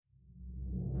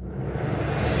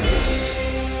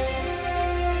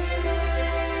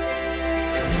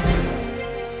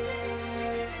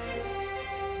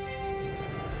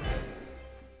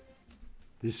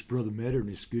This is Brother Metter, and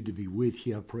it's good to be with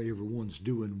you. I pray everyone's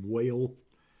doing well.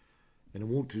 And I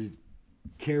want to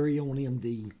carry on in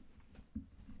the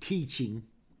teaching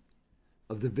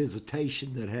of the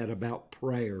visitation that had about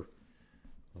prayer.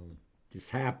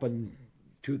 This happened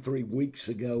 2 or 3 weeks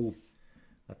ago.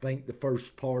 I think the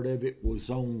first part of it was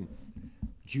on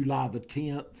July the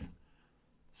 10th.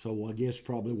 So I guess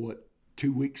probably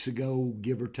 2 weeks ago,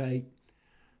 give or take.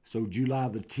 So July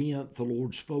the 10th, the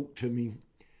Lord spoke to me.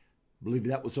 I believe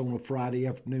that was on a Friday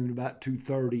afternoon about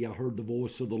 2:30. I heard the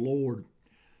voice of the Lord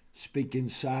speak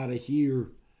inside of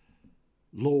here.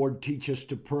 Lord, teach us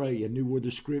to pray. I knew where the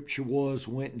scripture was,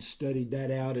 went and studied that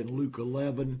out in Luke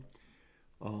 11.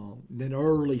 Then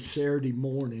early Saturday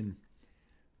morning,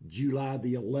 July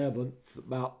the 11th,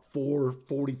 about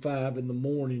 4:45 in the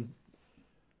morning,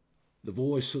 the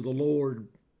voice of the Lord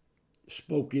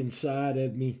spoke inside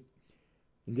of me.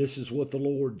 And this is what the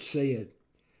Lord said.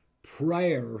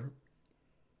 Prayer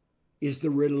is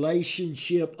the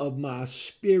relationship of my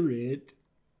spirit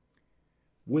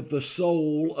with the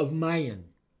soul of man.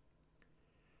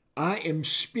 I am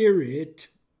spirit,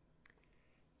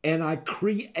 and I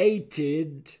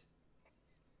created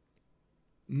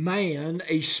man,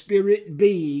 a spirit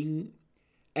being,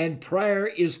 and prayer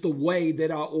is the way that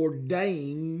I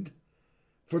ordained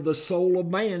for the soul of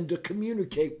man to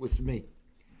communicate with me.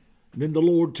 Then the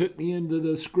Lord took me into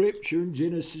the scripture in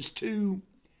Genesis 2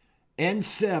 and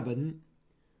 7.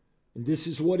 And this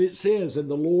is what it says. And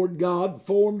the Lord God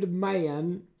formed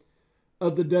man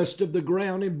of the dust of the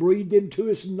ground and breathed into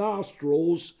his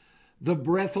nostrils the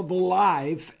breath of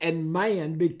life, and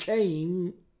man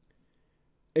became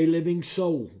a living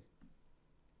soul.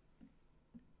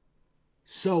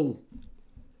 So,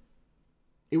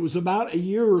 it was about a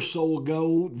year or so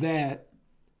ago that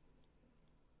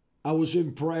I was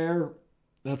in prayer.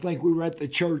 I think we were at the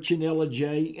church in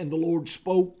LJ, and the Lord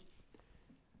spoke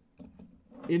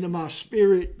into my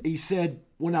spirit. He said,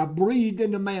 when I breathed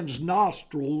into man's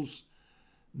nostrils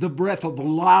the breath of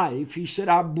life, he said,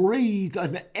 I breathed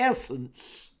an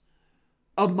essence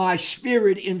of my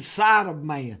spirit inside of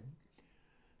man.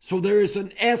 So there is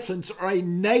an essence or a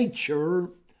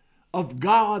nature of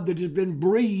God that has been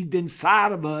breathed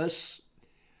inside of us.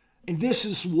 And this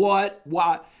is why,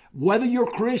 whether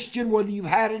you're Christian, whether you've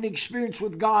had an experience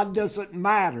with God, doesn't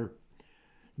matter.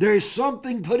 There is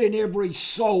something put in every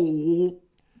soul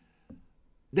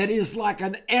that is like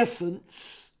an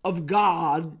essence of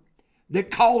God that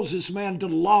causes man to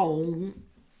long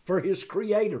for his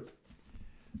Creator.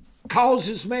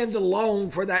 Causes man to long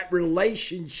for that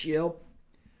relationship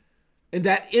and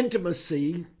that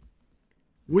intimacy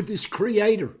with his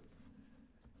Creator.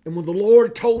 And when the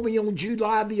Lord told me on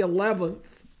July the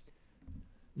 11th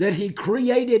that he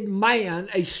created man,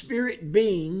 a spirit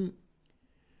being,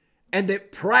 and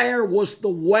that prayer was the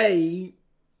way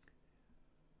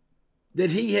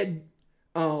that he had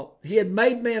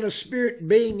made man a spirit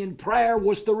being, and prayer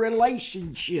was the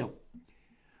relationship.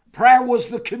 Prayer was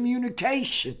the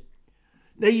communication.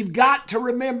 Now you've got to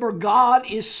remember, God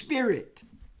is spirit.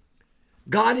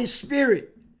 God is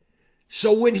spirit.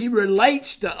 So when he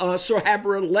relates to us or have a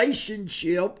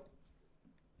relationship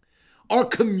or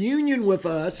communion with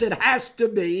us, it has to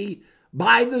be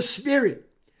by the Spirit.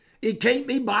 It can't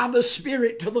be by the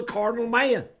Spirit to the carnal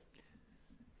man.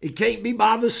 It can't be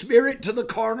by the Spirit to the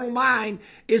carnal mind.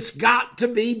 It's got to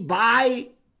be by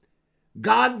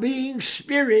God being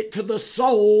Spirit to the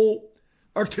soul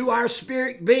or to our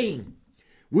spirit being.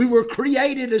 We were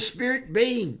created a spirit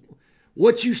being.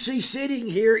 What you see sitting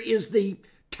here is the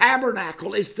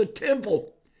tabernacle. It's the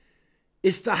temple.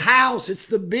 It's the house. It's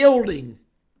the building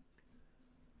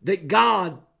that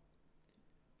God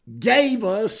gave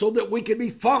us so that we could be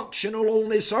functional on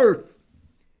this earth.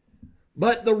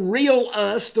 But the real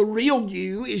us, the real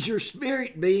you, is your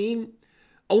spirit being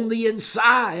on the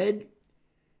inside.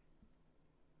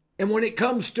 And when it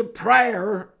comes to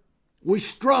prayer, we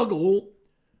struggle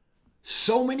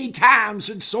so many times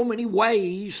in so many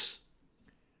ways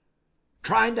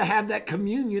trying to have that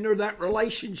communion or that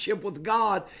relationship with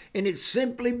God. And it's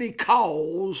simply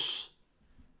because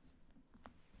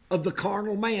of the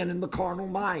carnal man and the carnal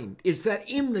mind. It's that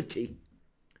enmity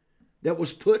that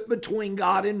was put between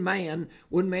God and man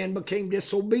when man became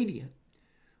disobedient.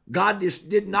 God just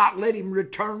did not let him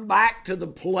return back to the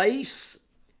place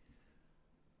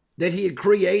that he had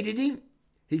created him.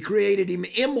 He created him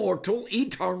immortal,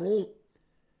 eternal,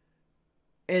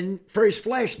 and for his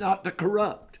flesh not to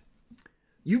corrupt.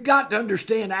 You've got to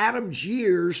understand, Adam's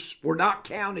years were not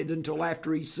counted until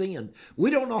after he sinned. We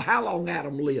don't know how long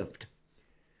Adam lived.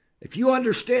 If you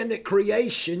understand that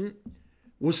creation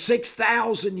was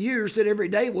 6,000 years, that every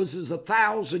day was as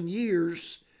 1,000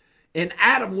 years, And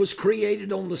Adam was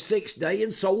created on the sixth day,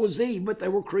 and so was Eve, but they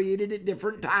were created at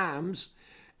different times.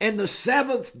 And the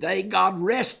seventh day, God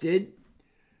rested.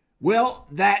 Well,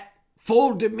 that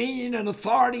full dominion and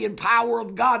authority and power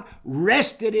of God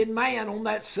rested in man on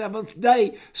that seventh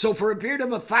day. So for a period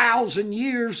of 1,000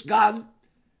 years, God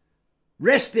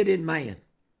rested in man.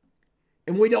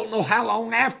 And we don't know how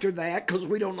long after that, because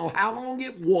we don't know how long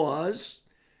it was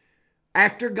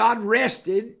after God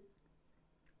rested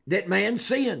that man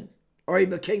sinned or he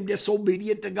became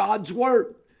disobedient to God's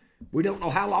word. We don't know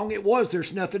how long it was.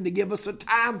 There's nothing to give us a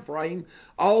time frame.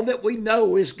 All that we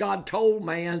know is God told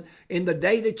man, in the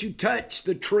day that you touch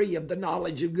the tree of the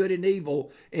knowledge of good and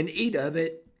evil and eat of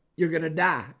it, you're going to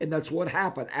die. And that's what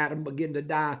happened. Adam began to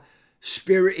die.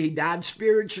 He died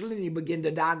spiritually, and he began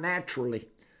to die naturally.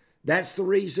 That's the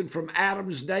reason from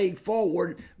Adam's day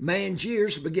forward, man's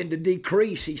years began to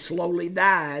decrease. He slowly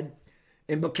died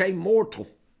and became mortal.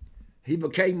 He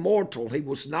became mortal. He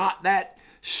was not that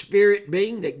spirit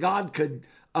being that God could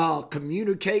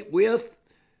communicate with.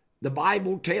 The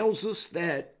Bible tells us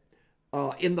that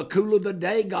in the cool of the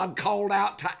day, God called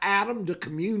out to Adam to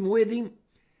commune with him.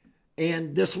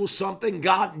 And this was something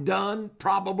God done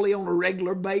probably on a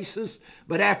regular basis.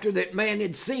 But after that man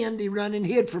had sinned, he ran and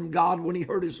hid from God when he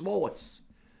heard his voice.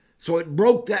 So it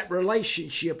broke that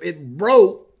relationship. It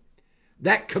broke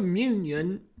that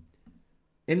communion.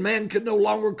 And man could no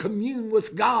longer commune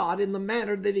with God in the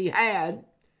manner that he had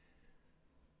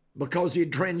because he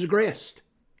had transgressed.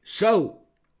 So,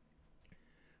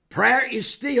 prayer is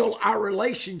still our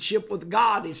relationship with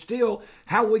God. It's still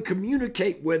how we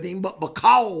communicate with him. But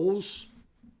because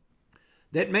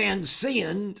that man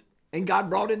sinned and God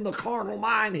brought in the carnal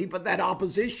mind, he put that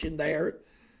opposition there.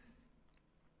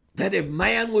 That if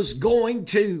man was going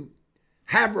to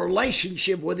have a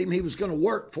relationship with him, he was going to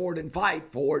work for it and fight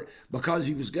for it, because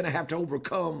he was going to have to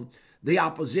overcome the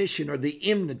opposition or the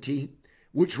enmity,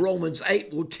 which Romans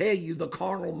 8 will tell you the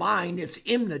carnal mind is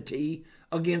enmity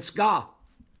against God.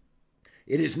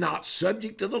 It is not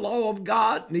subject to the law of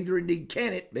God, neither indeed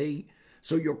can it be.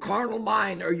 So your carnal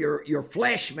mind, or your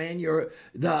flesh man,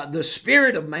 the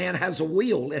spirit of man has a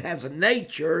will. It has a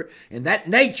nature, and that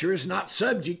nature is not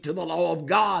subject to the law of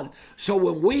God. So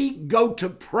when we go to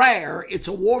prayer, it's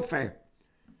a warfare.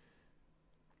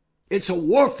 It's a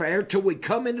warfare till we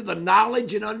come into the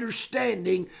knowledge and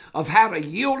understanding of how to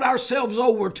yield ourselves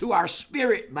over to our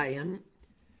spirit man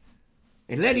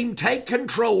and let him take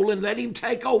control and let him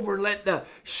take over and let the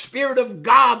Spirit of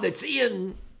God that's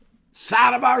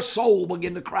inside of our soul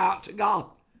begin to cry out to God.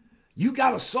 You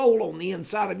got a soul on the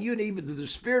inside of you, and either the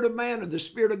spirit of man or the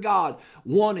Spirit of God,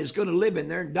 one is going to live in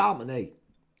there and dominate.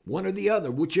 One or the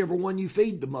other, whichever one you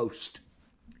feed the most.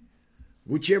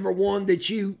 Whichever one that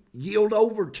you yield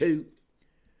over to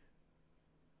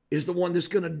is the one that's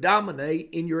going to dominate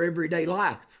in your everyday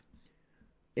life.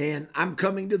 And I'm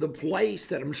coming to the place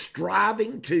that I'm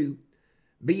striving to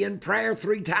be in prayer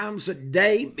 3 times a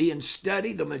day, be in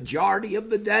study the majority of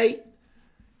the day,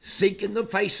 seeking the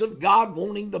face of God,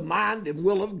 wanting the mind and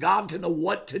will of God to know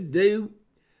what to do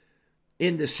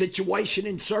in the situation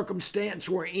and circumstance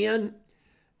we're in.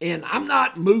 And I'm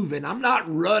not moving. I'm not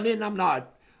running. I'm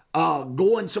not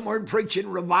going somewhere and preaching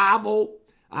revival.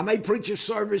 I may preach a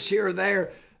service here or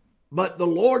there, but the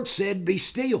Lord said, be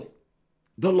still.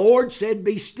 The Lord said,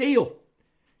 be still.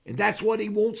 And that's what he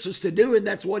wants us to do, and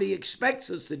that's what he expects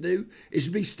us to do, is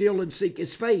be still and seek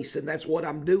his face. And that's what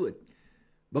I'm doing,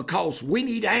 because we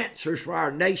need answers for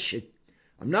our nation.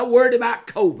 I'm not worried about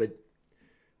COVID.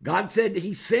 God said that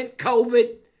he sent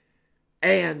COVID,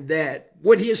 and that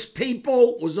when his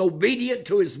people was obedient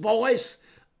to his voice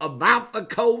about the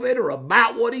COVID or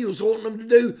about what he was wanting them to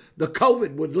do, the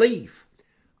COVID would leave.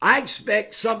 I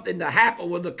expect something to happen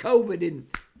with the COVID, and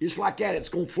just like that, it's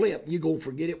going to flip. You're going to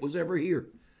forget it was ever here.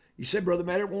 You said, Brother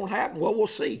Matt, it won't happen. Well, we'll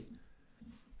see.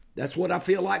 That's what I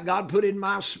feel like God put in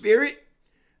my spirit,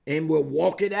 and we'll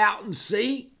walk it out and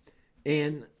see.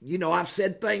 And, you know, I've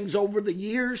said things over the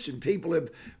years, and people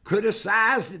have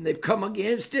criticized, and they've come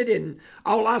against it. And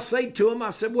all I say to them,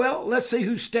 I said, well, let's see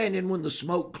who's standing when the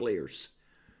smoke clears.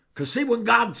 Because, see, when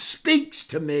God speaks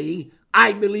to me,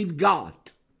 I believe God.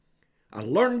 I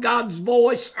learned God's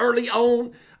voice early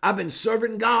on. I've been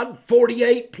serving God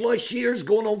 48 plus years,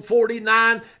 going on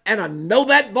 49, and I know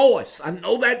that voice. I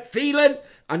know that feeling.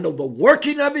 I know the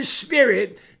working of his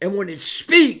Spirit, and when it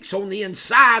speaks on the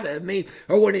inside of me,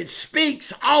 or when it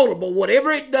speaks audible,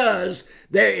 whatever it does,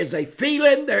 there is a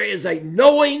feeling, there is a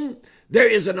knowing, there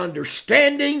is an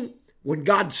understanding when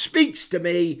God speaks to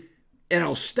me, and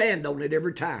I'll stand on it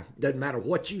every time. Doesn't matter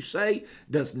what you say,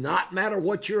 does not matter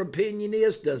what your opinion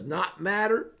is, does not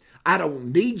matter. I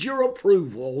don't need your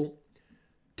approval.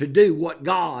 to do what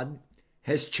God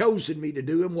has chosen me to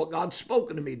do and what God's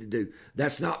spoken to me to do.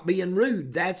 That's not being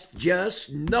rude. That's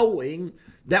just knowing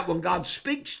that when God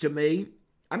speaks to me,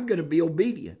 I'm going to be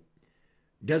obedient.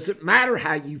 Doesn't matter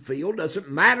how you feel. Doesn't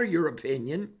matter your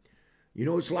opinion. You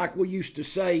know, it's like we used to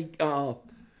say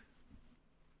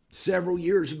several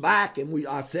years back, and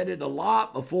I said it a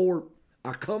lot before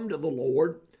I come to the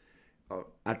Lord.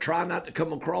 I try not to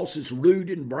come across as rude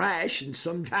and brash, and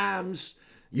sometimes,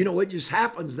 you know, it just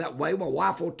happens that way. My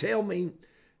wife will tell me,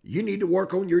 you need to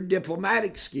work on your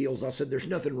diplomatic skills. I said, there's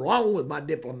nothing wrong with my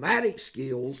diplomatic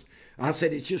skills. I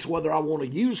said, it's just whether I want to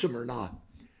use them or not.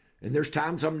 And there's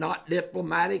times I'm not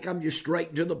diplomatic. I'm just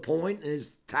straight to the point. And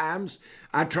there's times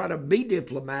I try to be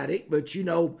diplomatic, but, you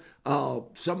know,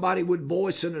 somebody would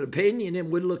voice an opinion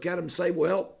and we'd look at them and say,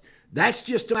 well, that's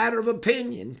just a matter of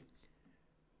opinion.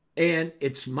 And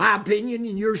it's my opinion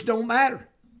and yours don't matter.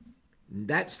 And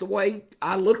that's the way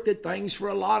I looked at things for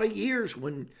a lot of years.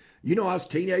 When, you know, I was a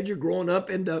teenager growing up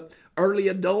into early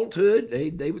adulthood,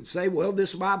 they would say, well,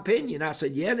 this is my opinion. I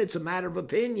said, yeah, it's a matter of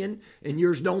opinion and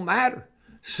yours don't matter.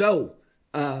 So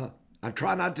I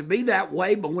try not to be that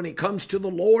way, but when it comes to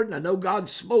the Lord, and I know God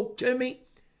spoke to me,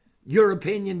 your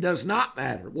opinion does not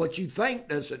matter. What you think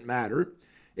doesn't matter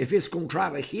if it's going to try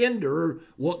to hinder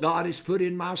what God has put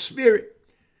in my spirit.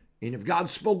 And if God's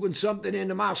spoken something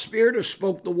into my spirit or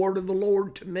spoke the word of the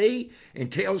Lord to me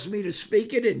and tells me to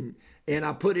speak it and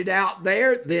I put it out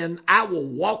there, then I will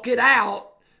walk it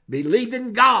out,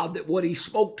 believing God that what he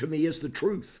spoke to me is the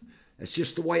truth. That's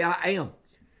just the way I am.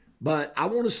 But I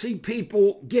want to see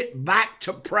people get back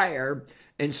to prayer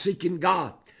and seeking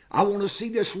God. I want to see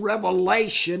this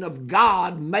revelation of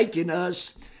God making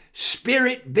us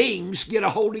spirit beings get a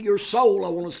hold of your soul. I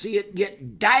want to see it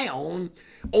get down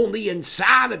on the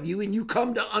inside of you and you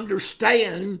come to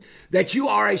understand that you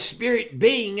are a spirit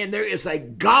being and there is a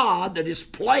God that is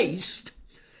placed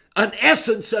an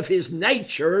essence of his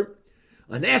nature,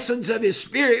 an essence of his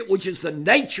spirit, which is the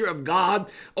nature of God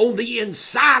on the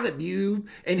inside of you,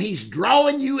 and he's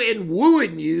drawing you and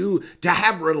wooing you to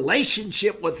have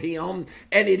relationship with him.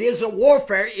 And it is a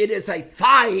warfare. It is a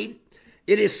fight.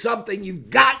 It is something you've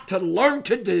got to learn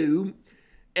to do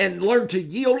and learn to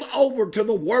yield over to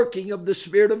the working of the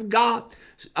Spirit of God.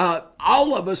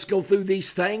 All of us go through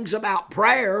these things about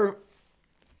prayer,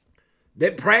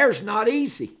 that prayer's not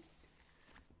easy.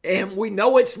 And we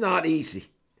know it's not easy.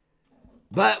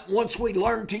 But once we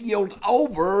learn to yield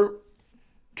over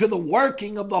to the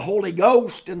working of the Holy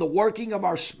Ghost and the working of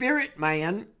our spirit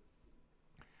man,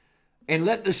 and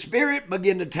let the Spirit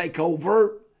begin to take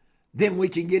over, then we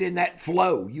can get in that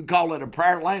flow. You call it a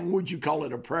prayer language, you call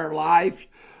it a prayer life,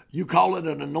 you call it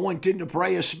an anointing to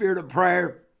pray, a spirit of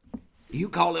prayer, you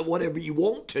call it whatever you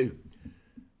want to.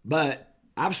 But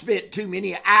I've spent too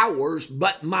many hours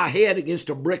butting my head against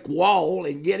a brick wall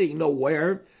and getting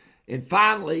nowhere, and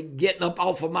finally getting up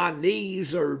off of my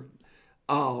knees or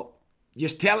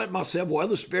just telling myself, well,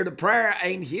 the spirit of prayer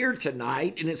ain't here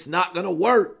tonight and it's not going to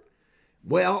work.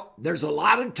 Well, there's a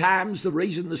lot of times the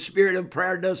reason the spirit of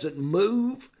prayer doesn't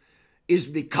move is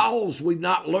because we've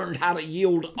not learned how to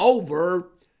yield over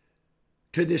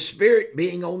to the Spirit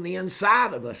being on the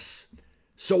inside of us.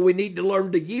 So we need to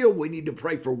learn to yield. We need to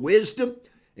pray for wisdom.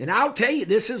 And I'll tell you,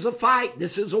 this is a fight.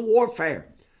 This is a warfare.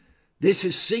 This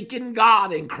is seeking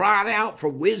God and crying out for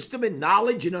wisdom and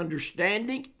knowledge and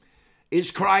understanding.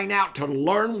 It's crying out to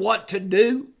learn what to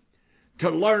do, to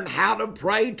learn how to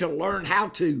pray, to learn how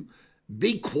to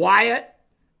be quiet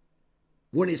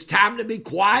when it's time to be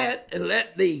quiet and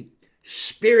let the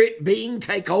spirit being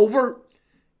take over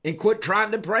and quit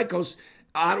trying to pray. Because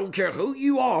I don't care who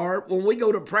you are, when we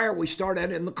go to prayer, we start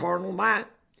out in the carnal mind.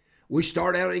 We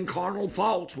start out in carnal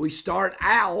thoughts. We start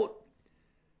out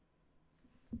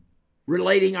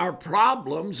relating our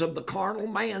problems of the carnal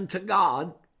man to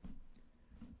God.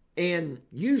 And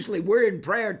usually we're in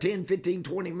prayer 10, 15,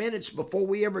 20 minutes before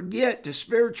we ever get to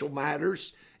spiritual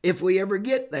matters, if we ever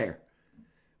get there.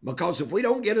 Because if we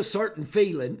don't get a certain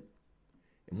feeling,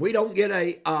 and we don't get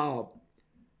a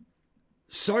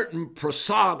certain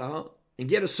persona, and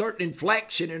get a certain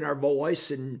inflection in our voice,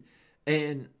 and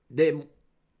then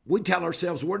we tell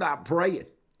ourselves we're not praying.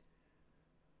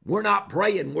 We're not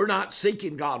praying. We're not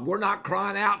seeking God. We're not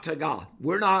crying out to God.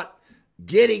 We're not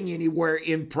getting anywhere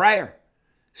in prayer.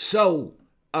 So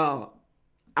I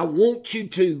want you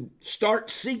to start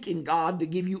seeking God to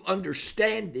give you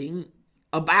understanding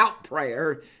about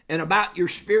prayer and about your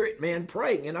spirit man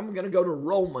praying. And I'm going to go to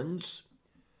Romans,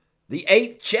 the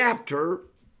 8th chapter,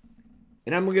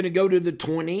 and I'm going to go to the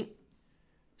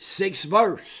 26th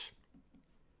verse.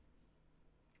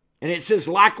 And it says,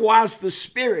 likewise the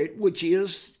Spirit, which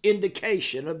is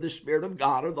indication of the Spirit of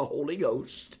God or the Holy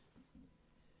Ghost,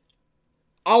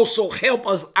 also help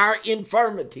us our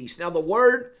infirmities. Now the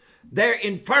word there,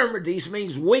 infirmities,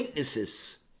 means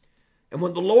weaknesses. And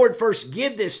when the Lord first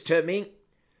gave this to me,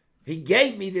 He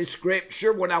gave me this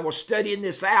scripture when I was studying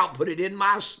this out, put it in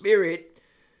my spirit.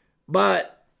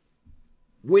 But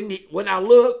when I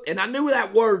looked, and I knew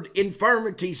that word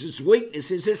infirmities is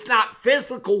weaknesses, it's not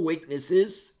physical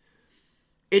weaknesses,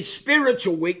 it's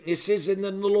spiritual weaknesses. And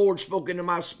then the Lord spoke into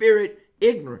my spirit,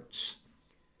 ignorance.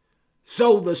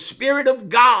 So the Spirit of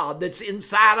God that's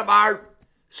inside of our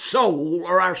soul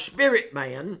or our spirit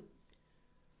man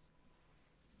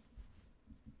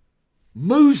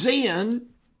moves in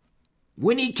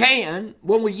when He can,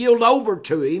 when we yield over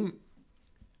to Him,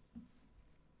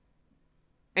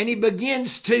 and He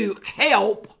begins to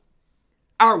help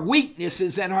our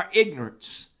weaknesses and our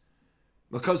ignorance.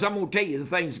 Because I'm going to tell you the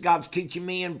things God's teaching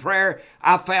me in prayer,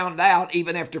 I found out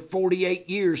even after 48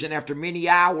 years and after many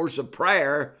hours of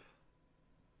prayer,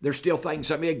 there's still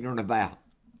things I'm ignorant about.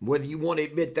 Whether you want to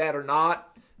admit that or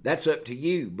not, that's up to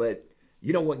you. But,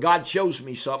 you know, when God shows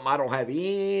me something, I don't have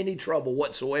any trouble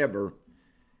whatsoever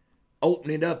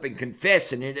opening up and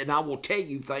confessing it, and I will tell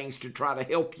you things to try to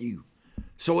help you.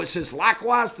 So it says,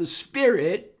 likewise the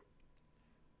Spirit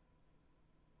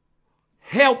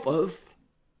helpeth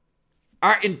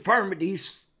our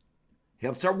infirmities,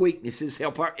 helps our weaknesses,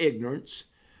 help our ignorance,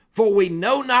 for we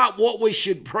know not what we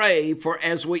should pray for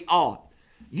as we ought.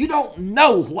 You don't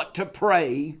know what to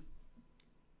pray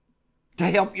to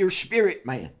help your spirit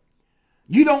man.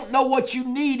 You don't know what you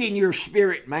need in your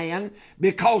spirit man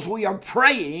because we are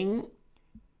praying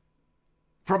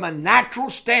from a natural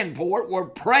standpoint. We're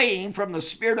praying from the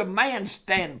spirit of man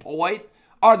standpoint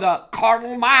or the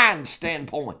carnal mind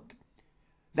standpoint.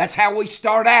 That's how we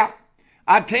start out.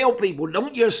 I tell people,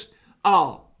 don't just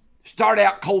start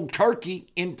out cold turkey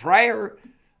in prayer.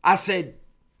 I said,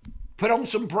 put on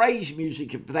some praise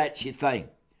music if that's your thing.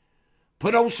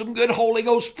 Put on some good Holy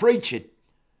Ghost preaching.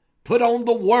 Put on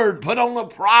the word. Put on the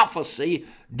prophecy.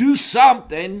 Do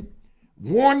something.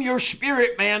 Warm your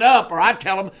spirit man up. Or I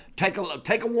tell them, take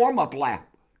a warm-up lap.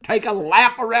 Take a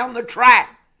lap around the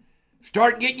track.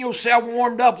 Start getting yourself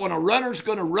warmed up. When a runner's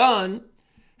going to run,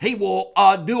 he will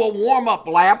do a warm-up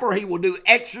lap, or he will do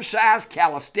exercise,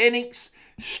 calisthenics,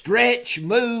 stretch,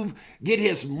 move, get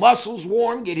his muscles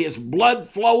warm, get his blood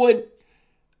flowing,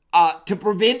 to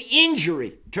prevent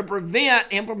injury, to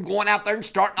prevent him from going out there and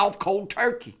starting off cold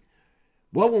turkey.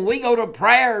 Well, when we go to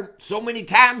prayer, so many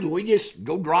times we just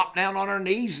go drop down on our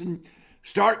knees and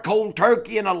start cold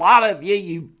turkey. And a lot of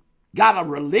you got a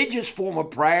religious form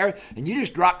of prayer, and you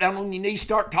just drop down on your knees,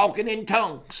 start talking in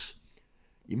tongues.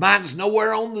 Your mind's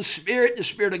nowhere on the Spirit. The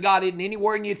Spirit of God isn't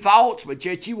anywhere in your thoughts, but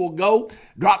yet you will go,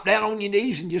 drop down on your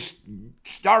knees, and just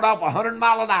start off 100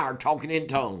 miles an hour talking in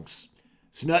tongues.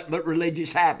 It's nothing but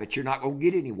religious habits. You're not going to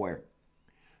get anywhere.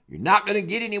 You're not going to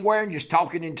get anywhere, and just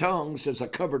talking in tongues, as I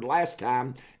covered last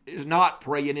time, is not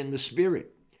praying in the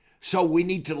Spirit. So we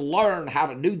need to learn how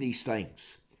to do these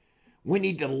things. We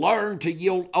need to learn to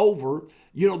yield over.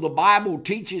 You know, the Bible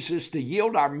teaches us to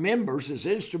yield our members as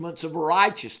instruments of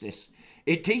righteousness.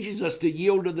 It teaches us to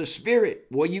yield to the Spirit.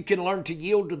 Well, you can learn to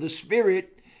yield to the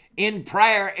Spirit in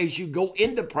prayer as you go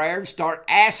into prayer and start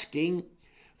asking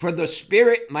for the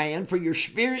spirit man, for your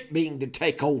spirit being to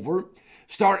take over.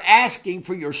 Start asking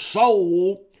for your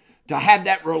soul to have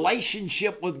that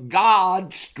relationship with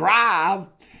God. Strive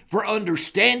for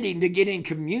understanding to get in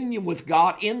communion with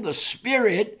God in the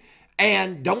Spirit,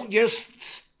 and don't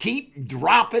just keep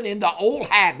dropping into old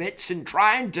habits and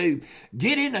trying to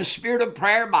get in a spirit of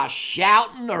prayer by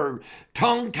shouting or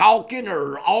tongue talking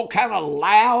or all kind of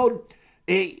loud.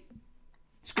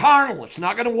 It's carnal. It's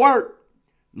not going to work.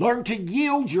 Learn to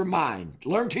yield your mind.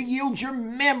 Learn to yield your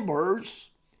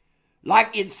members.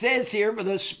 Like it says here, for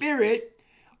the Spirit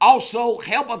also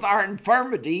helpeth our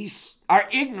infirmities, our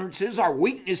ignorances, our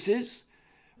weaknesses,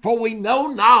 for we know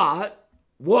not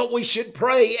what we should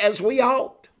pray as we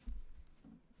ought.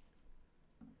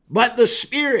 But the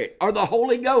Spirit, or the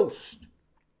Holy Ghost,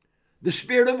 the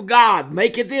Spirit of God,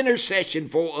 maketh intercession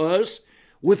for us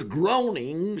with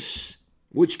groanings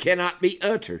which cannot be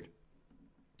uttered.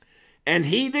 And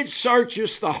he that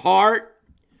searcheth the heart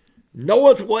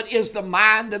knoweth what is the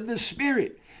mind of the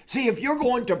Spirit. See, if you're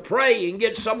going to pray and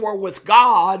get somewhere with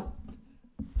God,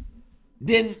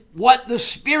 then what the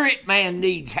spirit man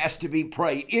needs has to be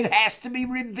prayed. It has to be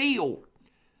revealed.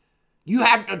 You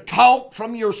have to talk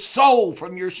from your soul,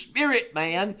 from your spirit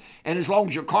man, and as long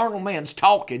as your carnal man's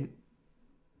talking,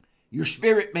 your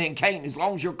spirit man can't. As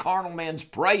long as your carnal man's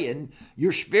praying,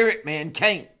 your spirit man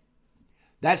can't.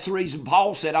 That's the reason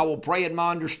Paul said, I will pray in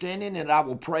my understanding and I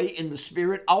will pray in the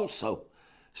Spirit also.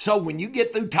 So when you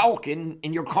get through talking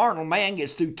and your carnal man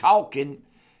gets through talking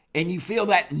and you feel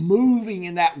that moving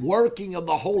and that working of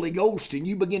the Holy Ghost and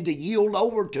you begin to yield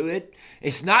over to it,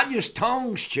 it's not just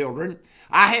tongues, children.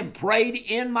 I have prayed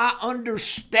in my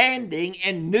understanding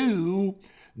and knew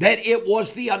that it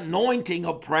was the anointing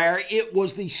of prayer. It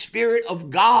was the Spirit of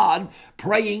God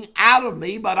praying out of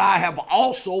me, but I have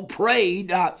also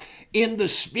prayed in the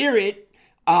Spirit.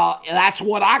 That's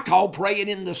what I call praying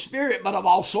in the Spirit, but I've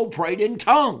also prayed in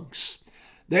tongues.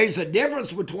 There's a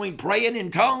difference between praying in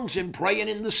tongues and praying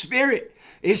in the Spirit.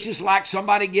 It's just like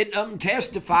somebody getting up and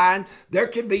testifying. There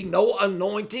can be no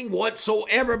anointing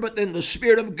whatsoever, but then the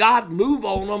Spirit of God move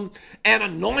on them and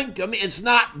anoint them. It's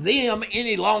not them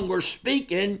any longer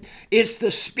speaking. It's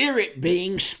the Spirit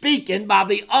being speaking by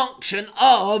the unction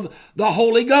of the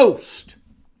Holy Ghost.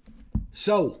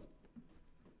 So,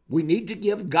 we need to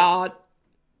give God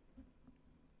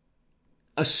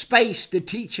a space to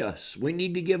teach us. We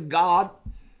need to give God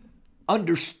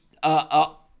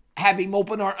have him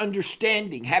open our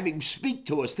understanding, have him speak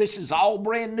to us. This is all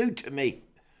brand new to me.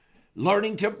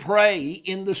 Learning to pray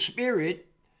in the Spirit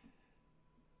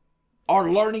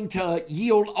or learning to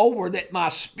yield over that my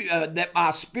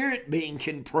spirit being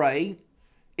can pray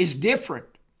is different.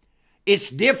 It's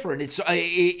different.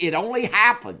 It only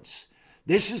happens.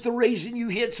 This is the reason you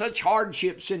hit such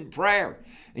hardships in prayer.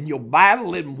 And you'll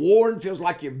battle and war and feels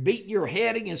like you're beating your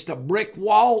head against a brick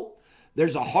wall.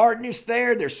 There's a hardness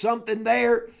there. There's something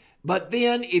there. But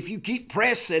then if you keep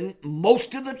pressing,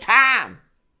 most of the time,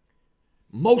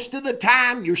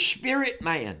 your spirit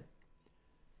man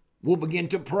will begin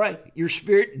to pray. Your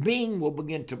spirit being will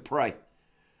begin to pray.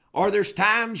 Or there's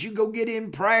times you go get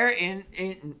in prayer and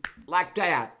like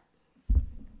that.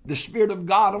 The Spirit of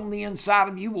God on the inside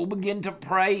of you will begin to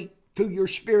pray through your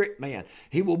spirit man.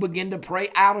 He will begin to pray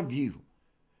out of you.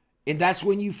 And that's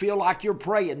when you feel like you're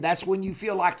praying. That's when you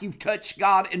feel like you've touched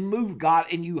God and moved God,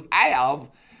 and you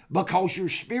have, because your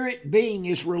spirit being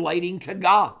is relating to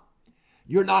God.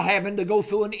 You're not having to go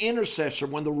through an intercessor.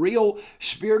 When the real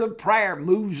spirit of prayer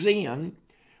moves in,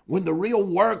 when the real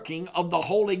working of the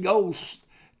Holy Ghost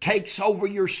takes over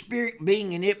your spirit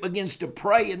being and it begins to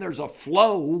pray and there's a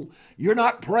flow, you're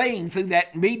not praying through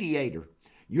that mediator.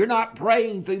 You're not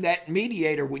praying through that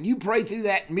mediator. When you pray through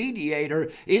that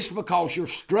mediator, it's because you're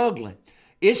struggling.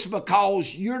 It's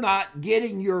because you're not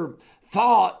getting your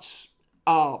thoughts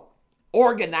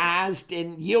organized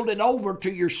and yielding over to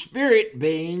your spirit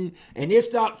being, and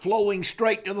it's not flowing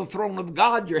straight to the throne of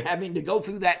God. You're having to go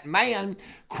through that man,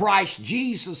 Christ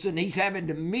Jesus, and he's having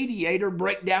to mediate or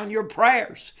break down your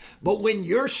prayers. But when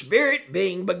your spirit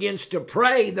being begins to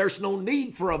pray, there's no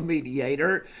need for a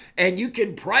mediator, and you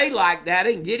can pray like that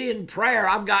and get in prayer.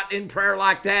 I've got in prayer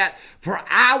like that for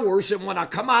hours, and when I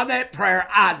come out of that prayer,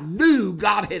 I knew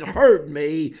God had heard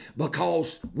me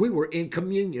because we were in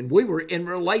communion. We were in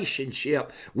relationship.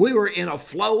 We were in a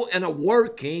flow and a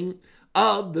working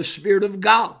of the Spirit of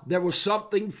God. There was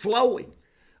something flowing.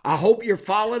 I hope you're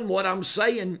following what I'm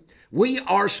saying. We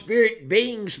are spirit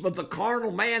beings, but the carnal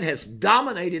man has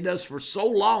dominated us for so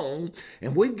long,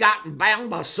 and we've gotten bound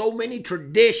by so many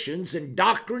traditions and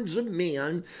doctrines of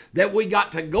men that we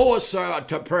got to go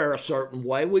to prayer a certain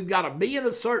way. We've got to be in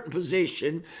a certain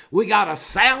position. We got to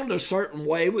sound a certain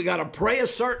way. We got to pray a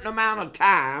certain amount of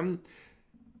time,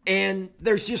 and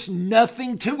there's just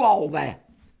nothing to all that.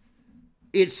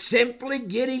 It's simply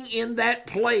getting in that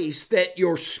place that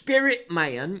your spirit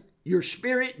man, your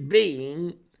spirit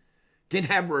being, can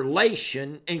have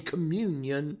relation and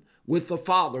communion with the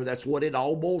Father. That's what it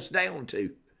all boils down to.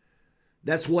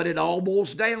 That's what it all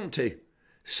boils down to.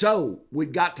 So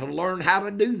we've got to learn how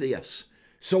to do this.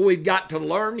 So we've got to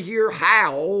learn here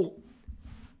how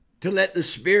to let the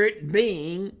spirit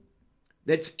being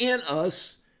that's in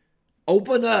us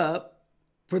open up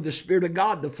for the Spirit of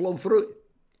God to flow through it.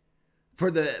 For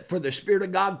the Spirit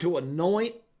of God to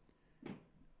anoint,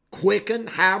 quicken,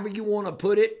 however you want to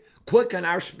put it, quicken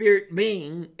our spirit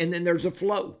being, and then there's a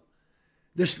flow.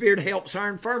 The Spirit helps our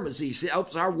infirmities,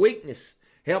 helps our weakness,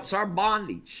 helps our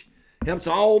bondage, helps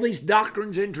all these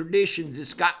doctrines and traditions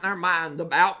that's got in our mind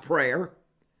about prayer.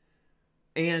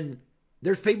 And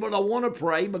there's people that want to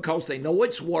pray because they know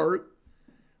it's work,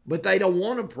 but they don't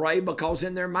want to pray because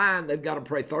in their mind they've got to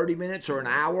pray 30 minutes or an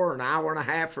hour and a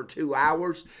half or 2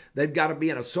 hours. They've got to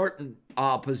be in a certain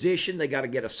position. They got to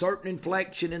get a certain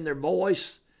inflection in their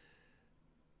voice.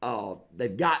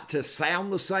 They've got to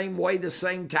sound the same way, the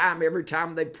same time every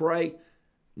time they pray.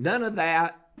 None of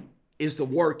that is the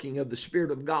working of the Spirit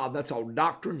of God. That's all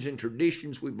doctrines and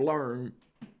traditions we've learned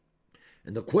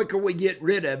And the quicker we get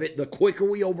rid of it, the quicker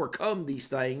we overcome these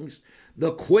things,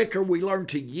 the quicker we learn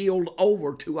to yield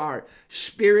over to our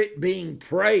spirit being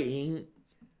praying,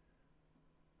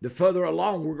 the further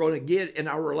along we're going to get in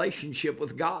our relationship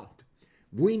with God.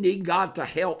 We need God to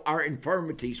help our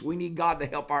infirmities. We need God to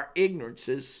help our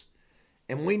ignorances.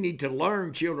 And we need to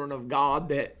learn, children of God,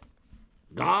 that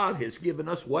God has given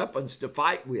us weapons to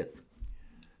fight with.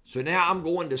 So now I'm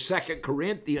going to 2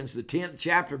 Corinthians, the 10th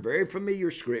chapter, very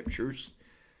familiar scriptures.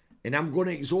 And I'm going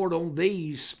to exhort on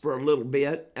these for a little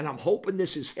bit. And I'm hoping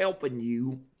this is helping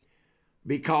you,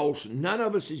 because none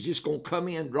of us is just going to come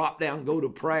in, drop down, go to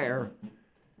prayer,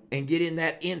 and get in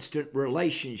that instant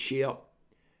relationship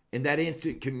and that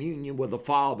instant communion with the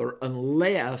Father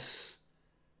unless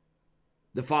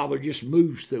the Father just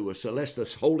moves through us, unless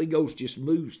the Holy Ghost just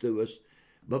moves through us.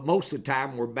 But most of the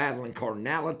time we're battling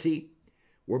carnality,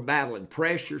 we're battling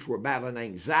pressures, we're battling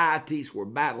anxieties, we're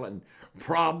battling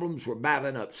problems, we're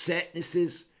battling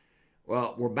upsetnesses,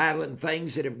 we're battling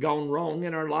things that have gone wrong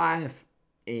in our life,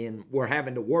 and we're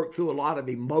having to work through a lot of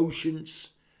emotions.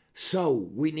 So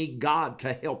we need God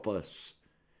to help us,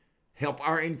 help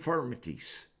our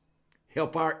infirmities,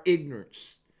 help our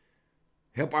ignorance,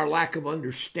 help our lack of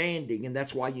understanding. And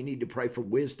that's why you need to pray for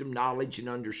wisdom, knowledge, and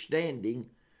understanding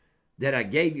that I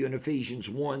gave you in Ephesians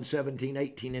 1, 17,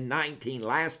 18, and 19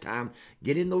 last time.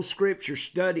 Get in those scriptures,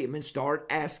 study them, and start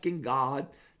asking God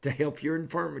to help your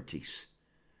infirmities.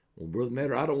 Well, Brother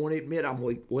Metter, I don't want to admit I'm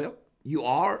weak. Well, you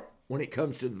are when it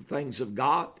comes to the things of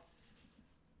God.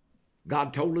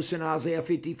 God told us in Isaiah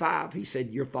 55, he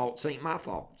said, your thoughts ain't my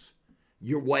thoughts.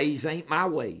 Your ways ain't my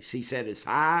ways. He said, it's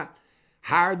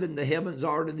higher than the heavens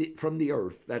are from the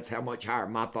earth. That's how much higher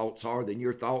my thoughts are than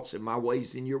your thoughts, and my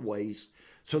ways than your ways.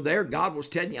 So there, God was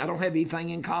telling you, I don't have anything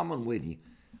in common with you.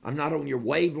 I'm not on your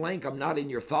wavelength. I'm not in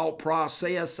your thought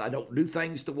process. I don't do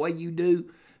things the way you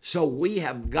do. So we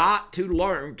have got to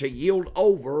learn to yield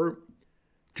over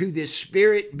to this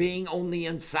spirit being on the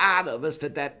inside of us,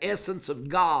 that essence of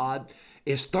God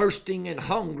is thirsting and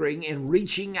hungering and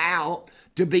reaching out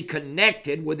to be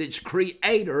connected with its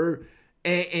creator,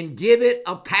 and give it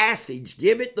a passage,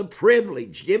 give it the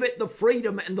privilege, give it the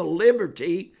freedom and the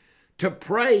liberty to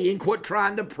pray, and quit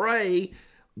trying to pray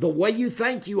the way you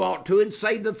think you ought to and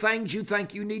say the things you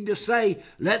think you need to say.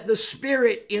 Let the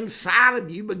spirit inside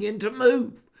of you begin to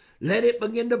move. Let it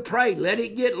begin to pray. Let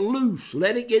it get loose.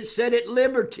 Let it get set at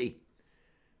liberty.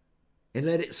 And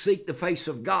let it seek the face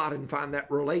of God and find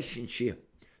that relationship.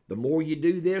 The more you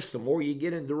do this, the more you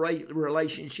get into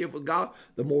relationship with God,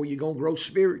 the more you're going to grow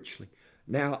spiritually.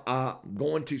 Now,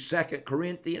 going to 2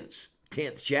 Corinthians,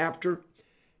 10th chapter,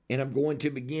 and I'm going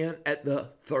to begin at the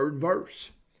 3rd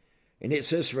verse. And it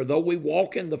says, for though we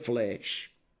walk in the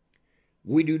flesh,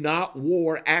 we do not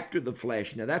war after the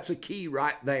flesh. Now, that's a key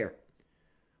right there.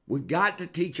 We've got to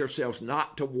teach ourselves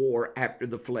not to war after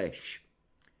the flesh.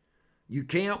 You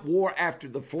can't war after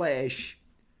the flesh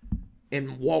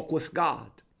and walk with God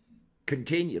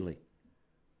continually.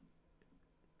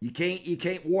 You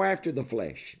can't war after the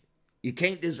flesh. You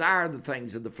can't desire the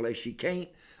things of the flesh. You can't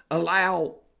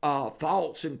allow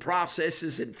thoughts and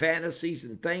processes and fantasies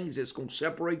and things that's going to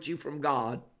separate you from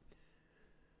God.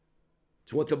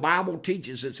 It's what the Bible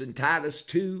teaches us in Titus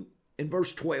 2 and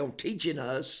verse 12, teaching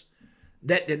us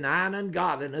that denying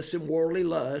ungodliness and worldly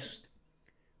lust,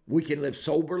 we can live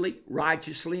soberly,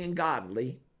 righteously, and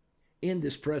godly in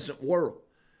this present world.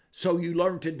 So you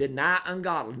learn to deny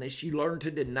ungodliness. You learn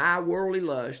to deny worldly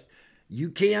lust.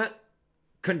 You can't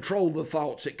control the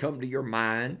thoughts that come to your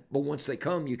mind, but once they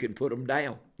come, you can put them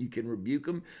down. You can rebuke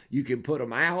them. You can put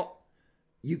them out.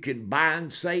 You can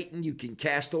bind Satan. You can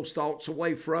cast those thoughts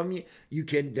away from you. You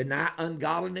can deny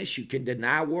ungodliness. You can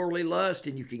deny worldly lust,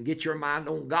 and you can get your mind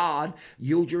on God.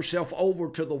 Yield yourself over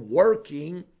to the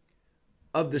working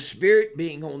of the Spirit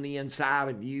being on the inside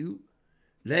of you.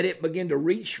 Let it begin to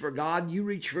reach for God. You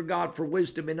reach for God for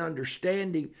wisdom and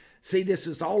understanding. See, this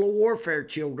is all a warfare,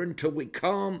 children, till we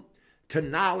come to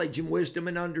knowledge and wisdom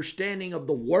and understanding of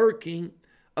the working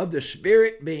of the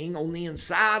Spirit being on the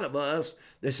inside of us.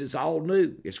 This is all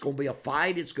new. It's going to be a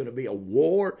fight. It's going to be a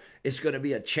war. It's going to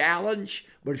be a challenge.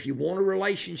 But if you want a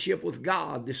relationship with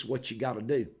God, this is what you got to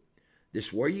do. This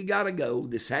is where you got to go.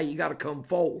 This is how you got to come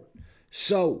forward.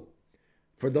 So,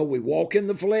 for though we walk in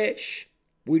the flesh,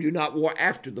 we do not war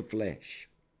after the flesh.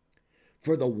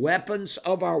 For the weapons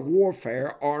of our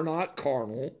warfare are not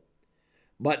carnal,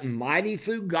 but mighty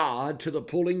through God to the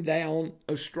pulling down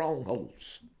of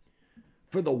strongholds.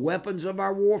 For the weapons of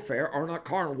our warfare are not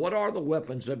carnal. What are the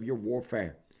weapons of your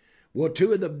warfare? Well,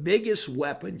 two of the biggest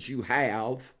weapons you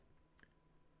have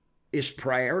is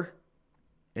prayer,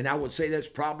 and I would say that's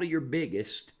probably your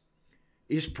biggest,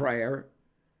 is prayer,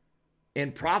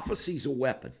 and prophecy's a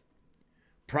weapon.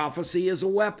 Prophecy is a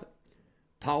weapon.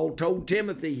 Paul told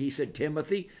Timothy, he said,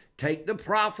 Timothy, take the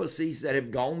prophecies that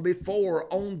have gone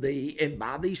before on thee, and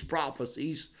by these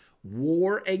prophecies,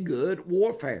 war a good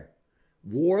warfare.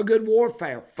 War a good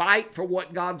warfare. Fight for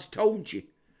what God's told you.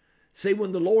 See,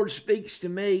 when the Lord speaks to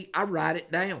me, I write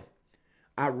it down.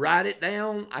 I write it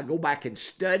down. I go back and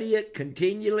study it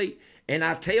continually, and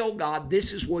I tell God,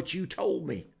 this is what you told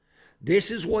me.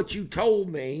 This is what you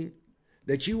told me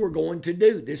that you were going to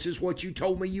do. This is what you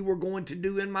told me you were going to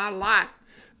do in my life.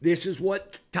 This is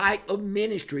what type of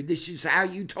ministry. This is how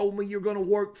you told me you're going to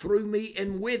work through me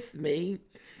and with me.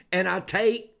 And I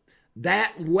take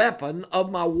that weapon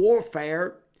of my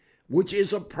warfare, which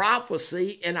is a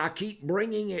prophecy, and I keep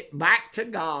bringing it back to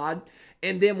God.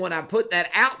 And then when I put that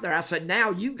out there, I said,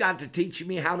 now you've got to teach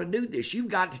me how to do this. You've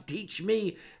got to teach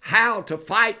me how to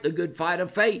fight the good fight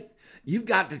of faith. You've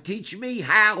got to teach me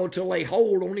how to lay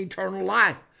hold on eternal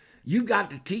life. You've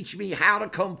got to teach me how to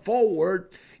come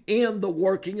forward in the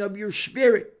working of your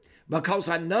Spirit, because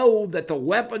I know that the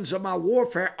weapons of my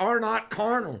warfare are not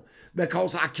carnal,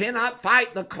 because I cannot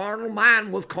fight the carnal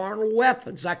mind with carnal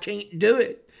weapons. I can't do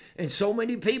it. And so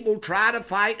many people try to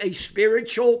fight a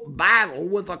spiritual battle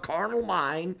with a carnal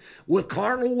mind, with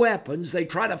carnal weapons. They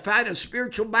try to fight a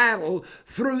spiritual battle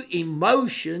through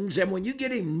emotions. And when you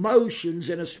get emotions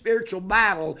in a spiritual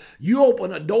battle, you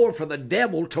open a door for the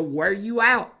devil to wear you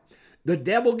out. The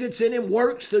devil gets in and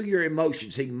works through your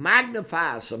emotions. He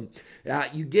magnifies them.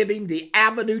 You give him the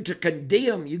avenue to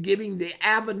condemn. You give him the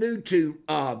avenue to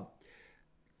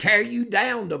tear you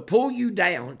down, to pull you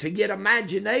down, to get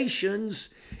imaginations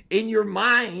in your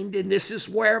mind. And this is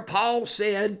where Paul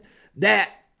said that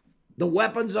the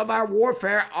weapons of our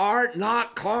warfare are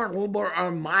not carnal, but are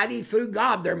mighty through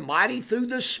God. They're mighty through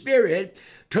the Spirit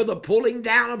to the pulling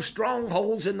down of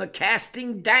strongholds and the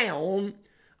casting down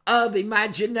of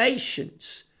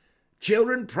imaginations.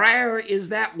 Children, prayer is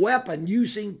that weapon.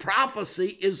 Using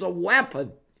prophecy is a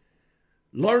weapon.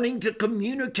 Learning to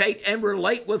communicate and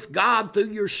relate with God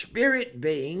through your spirit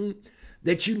being,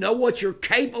 that you know what you're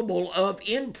capable of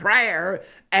in prayer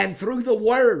and through the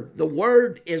Word. The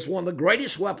Word is one of the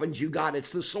greatest weapons you got.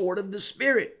 It's the sword of the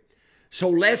Spirit. So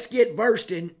let's get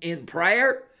versed in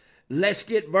prayer. Let's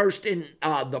get versed in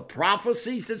the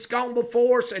prophecies that's gone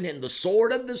before us and in the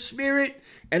sword of the Spirit,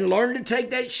 and learn to take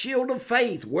that shield of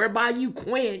faith whereby you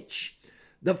quench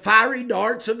the fiery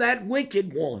darts of that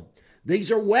wicked one.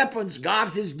 These are weapons God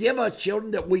has given us,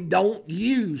 children, that we don't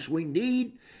use. We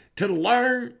need to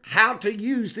learn how to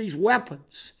use these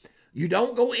weapons. You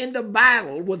don't go into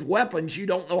battle with weapons you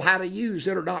don't know how to use,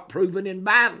 that are not proven in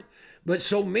battle. But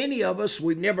so many of us,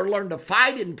 we've never learned to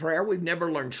fight in prayer. We've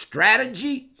never learned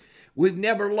strategy. We've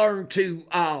never learned to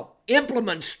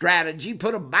implement strategy,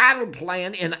 put a battle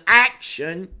plan in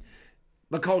action,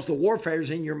 because the warfare is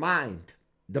in your mind.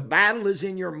 The battle is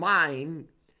in your mind.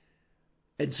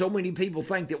 And so many people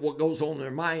think that what goes on in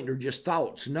their mind are just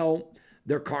thoughts. No,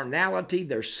 they're carnality,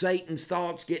 they're Satan's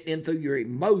thoughts getting in through your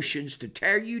emotions to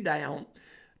tear you down,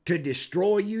 to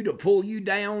destroy you, to pull you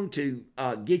down, to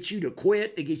get you to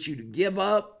quit, to get you to give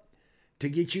up, to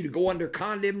get you to go under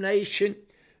condemnation.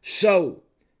 So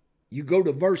you go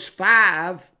to verse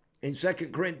 5 in 2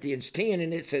 Corinthians 10,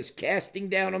 and it says, casting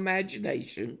down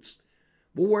imaginations.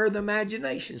 Well, where are the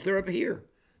imaginations? They're up here.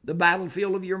 The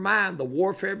battlefield of your mind, the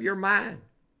warfare of your mind.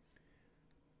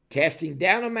 Casting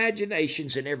down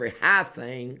imaginations and every high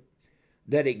thing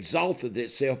that exalteth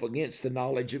itself against the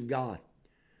knowledge of God.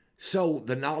 So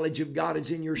the knowledge of God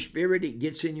is in your spirit. It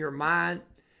gets in your mind.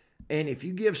 And if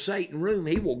you give Satan room,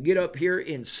 he will get up here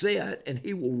and sit, and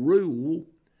he will rule,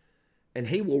 and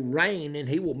he will reign, and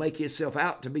he will make himself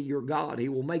out to be your God. He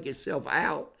will make himself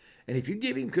out. And if you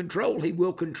give him control, he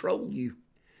will control you.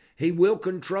 He will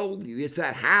control you. It's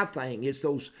that high thing. It's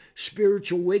those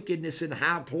spiritual wickedness in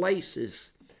high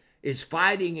places. It's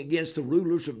fighting against the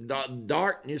rulers of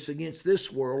darkness, against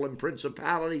this world, and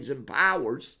principalities and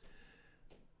powers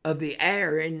of the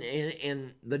air,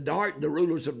 and the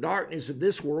rulers of darkness of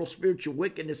this world, spiritual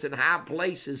wickedness in high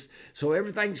places. So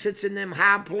everything sits in them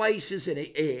high places,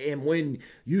 and when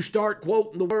you start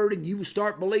quoting the word and you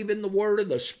start believing the word,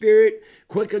 and the Spirit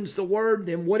quickens the word,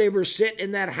 then whatever's sitting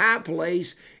in that high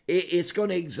place, it's going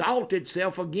to exalt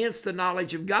itself against the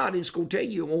knowledge of God. It's going to tell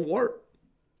you it won't work.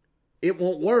 It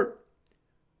won't work.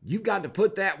 You've got to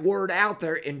put that word out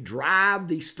there and drive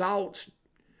these thoughts,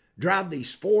 drive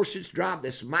these forces, drive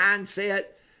this mindset,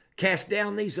 cast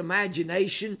down these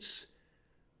imaginations,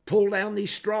 pull down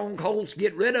these strongholds,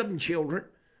 get rid of them, children,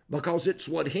 because it's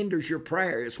what hinders your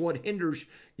prayer. It's what hinders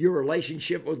your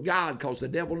relationship with God, because the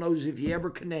devil knows if you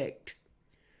ever connect,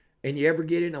 and you ever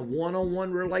get in a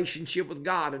one-on-one relationship with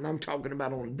God, and I'm talking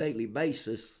about on a daily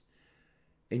basis,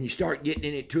 and you start getting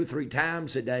in it 2 or 3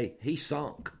 times a day, he's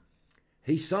sunk.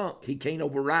 He's sunk. He can't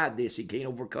override this. He can't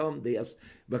overcome this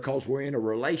because we're in a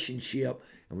relationship.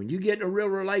 And when you get in a real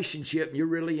relationship and you're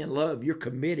really in love, you're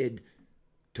committed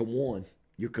to one.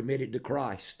 You're committed to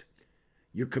Christ.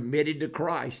 You're committed to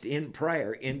Christ in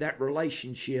prayer, in that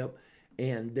relationship.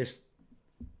 And this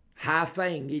high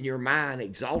thing in your mind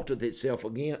exalteth itself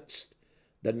against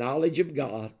the knowledge of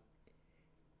God,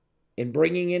 and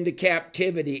bringing into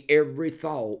captivity every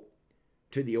thought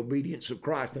to the obedience of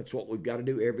Christ. That's what we've got to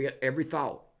do. Every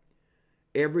thought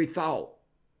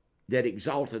that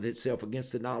exalteth itself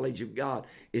against the knowledge of God,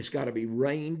 it's got to be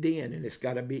reined in, and it's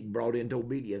got to be brought into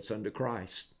obedience unto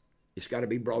Christ. It's got to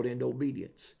be brought into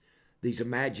obedience. These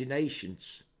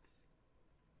imaginations,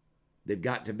 they've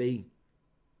got to be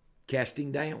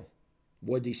casting down.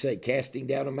 What did he say? Casting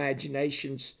down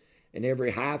imaginations and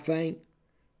every high thing,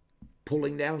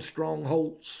 pulling down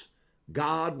strongholds.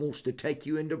 God wants to take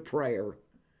you into prayer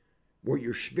where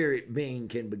your spirit being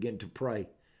can begin to pray,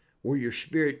 where your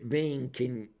spirit being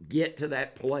can get to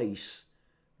that place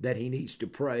that he needs to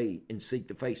pray and seek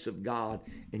the face of God,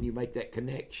 and you make that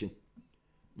connection.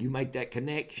 You make that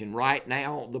connection. Right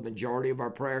now, the majority of our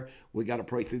prayer, we got to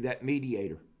pray through that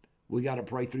mediator. We got to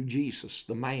pray through Jesus,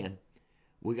 the man.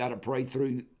 We got to pray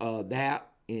through that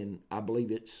in, I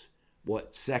believe it's,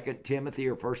 2 Timothy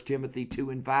or 1 Timothy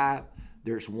 2 and 5.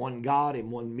 There's one God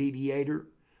and one mediator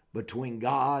between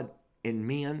God and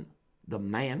men, the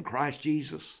man Christ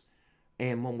Jesus.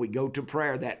 And when we go to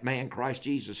prayer, that man Christ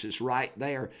Jesus is right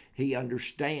there. He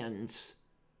understands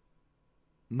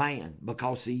man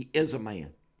because he is a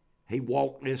man. He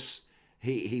walked this,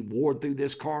 he warred through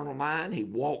this carnal mind. He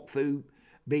walked through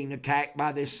being attacked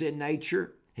by this sin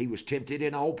nature. He was tempted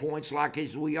in all points like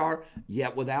as we are,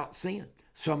 yet without sin.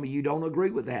 Some of you don't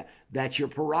agree with that. That's your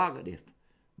prerogative.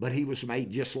 But he was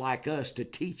made just like us to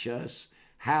teach us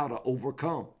how to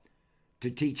overcome,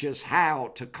 to teach us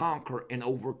how to conquer and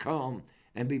overcome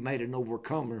and be made an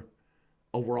overcomer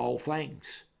over all things.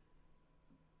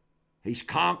 He's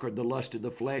conquered the lust of the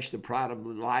flesh, the pride of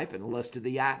the life, and the lust of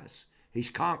the eyes.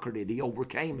 He's conquered it. He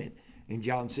overcame it. In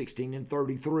John 16 and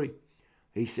 33,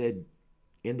 he said,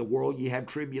 in the world ye have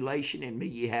tribulation, in me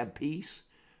ye have peace,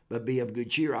 but be of good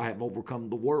cheer, I have overcome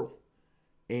the world.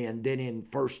 And then in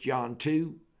 1 John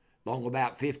 2, long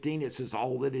about 15, it says,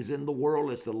 all that is in the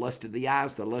world is the lust of the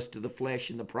eyes, the lust of the flesh,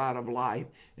 and the pride of life.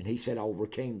 And he said, I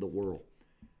overcame the world.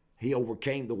 He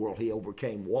overcame the world. He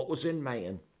overcame what was in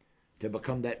man to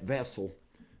become that vessel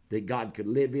that God could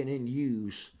live in and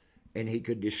use, and he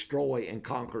could destroy and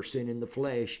conquer sin in the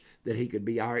flesh, that he could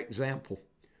be our example.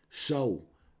 So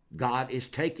God is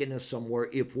taking us somewhere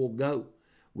if we'll go.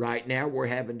 Right now we're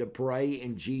having to pray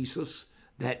in Jesus,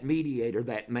 that mediator,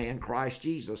 that man Christ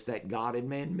Jesus, that God and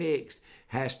man mixed,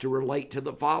 has to relate to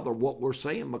the Father what we're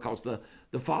saying, because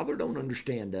the Father don't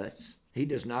understand us. He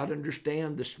does not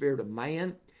understand the spirit of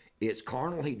man. It's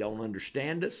carnal. He don't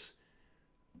understand us.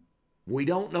 We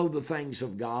don't know the things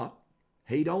of God.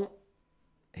 He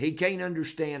can't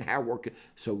understand how we're.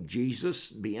 So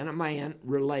Jesus, being a man,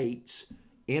 relates,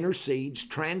 intercedes,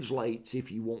 translates,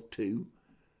 if you want to.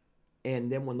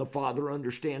 And then when the Father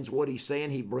understands what he's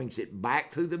saying, he brings it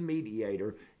back through the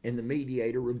mediator, and the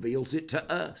mediator reveals it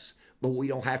to us. But we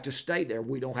don't have to stay there.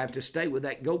 We don't have to stay with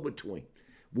that go-between.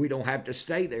 We don't have to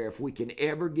stay there. If we can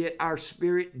ever get our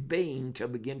spirit being to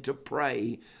begin to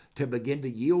pray, to begin to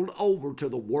yield over to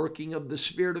the working of the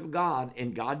Spirit of God,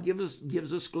 and God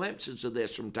gives us glimpses of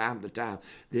this from time to time.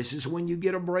 This is when you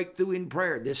get a breakthrough in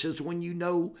prayer. This is when you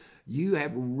know you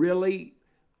have really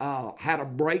had a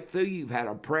breakthrough. You've had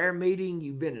a prayer meeting.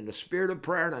 You've been in the spirit of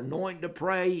prayer, an anointing to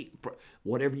pray,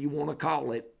 whatever you want to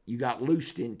call it. You got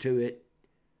loosed into it,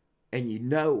 and you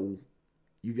know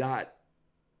you got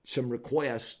some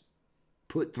requests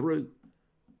put through.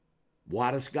 Why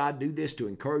does God do this? To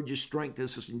encourage us, strengthen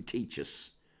us, and teach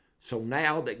us. So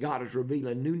now that God is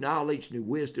revealing new knowledge, new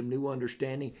wisdom, new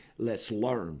understanding, let's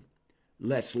learn.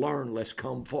 Let's learn. Let's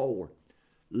come forward.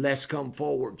 Let's come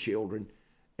forward, children,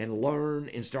 and learn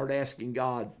and start asking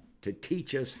God to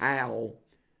teach us how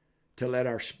to let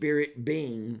our spirit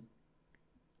being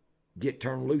get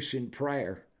turned loose in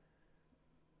prayer,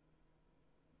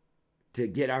 to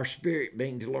get our spirit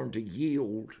being to learn to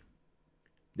yield,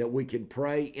 that we can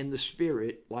pray in the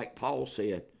Spirit, like Paul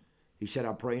said. He said,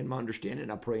 I pray in my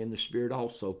understanding, I pray in the Spirit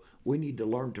also. We need to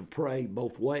learn to pray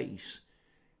both ways.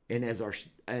 And as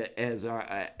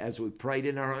we prayed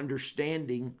in our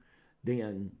understanding,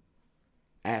 then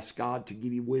ask God to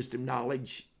give you wisdom,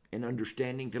 knowledge, and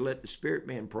understanding to let the Spirit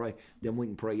man pray. Then we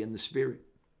can pray in the Spirit.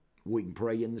 We can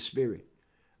pray in the Spirit.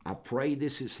 I pray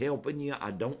this is helping you.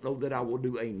 I don't know that I will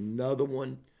do another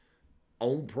one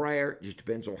on prayer. It just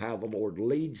depends on how the Lord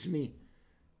leads me.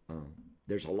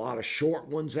 There's a lot of short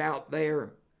ones out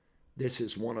there. This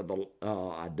is one of the,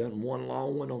 I've done one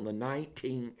long one on the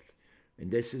 19th,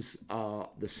 and this is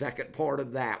the second part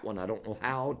of that one. I don't know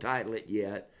how I'll title it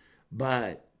yet,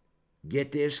 but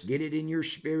get this, get it in your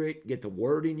spirit, get the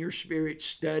word in your spirit,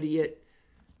 study it,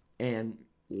 and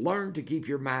learn to keep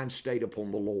your mind stayed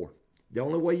upon the Lord. The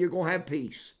only way you're going to have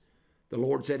peace, the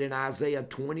Lord said in Isaiah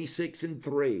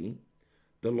 26:3,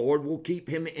 the Lord will keep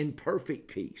him in perfect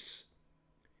peace,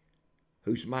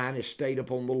 whose mind is stayed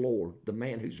upon the Lord. The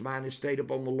man whose mind is stayed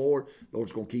upon the Lord, the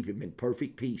Lord's going to keep him in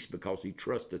perfect peace because he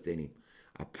trusteth in him.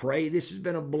 I pray this has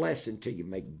been a blessing to you.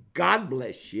 May God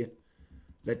bless you.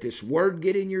 Let this word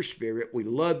get in your spirit. We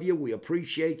love you. We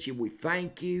appreciate you. We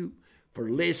thank you for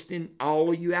listening.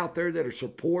 All of you out there that are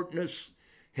supporting us,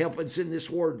 helping send this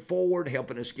word forward,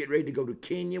 helping us get ready to go to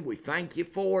Kenya. We thank you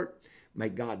for it. May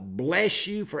God bless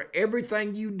you for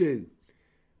everything you do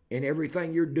and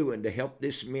everything you're doing to help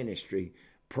this ministry.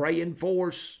 Praying for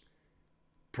us,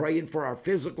 praying for our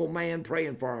physical man,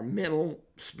 praying for our mental,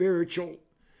 spiritual,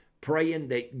 praying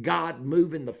that God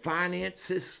move in the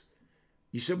finances.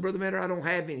 You said, Brother Mentor, I don't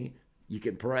have any. You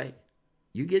can pray.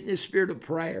 You get in the spirit of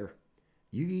prayer.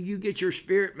 You get your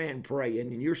spirit man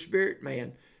praying, and your spirit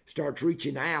man starts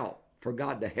reaching out for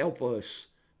God to help us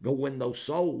go win those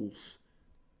souls.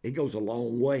 It goes a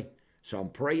long way. So I'm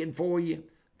praying for you.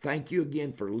 Thank you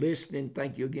again for listening.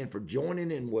 Thank you again for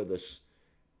joining in with us.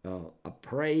 I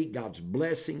pray God's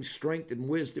blessing, strength, and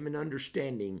wisdom and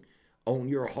understanding on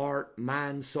your heart,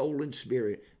 mind, soul, and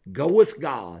spirit. Go with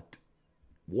God.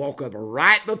 Walk up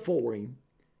right before him.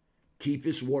 Keep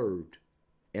his word.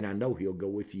 And I know he'll go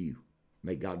with you.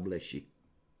 May God bless you.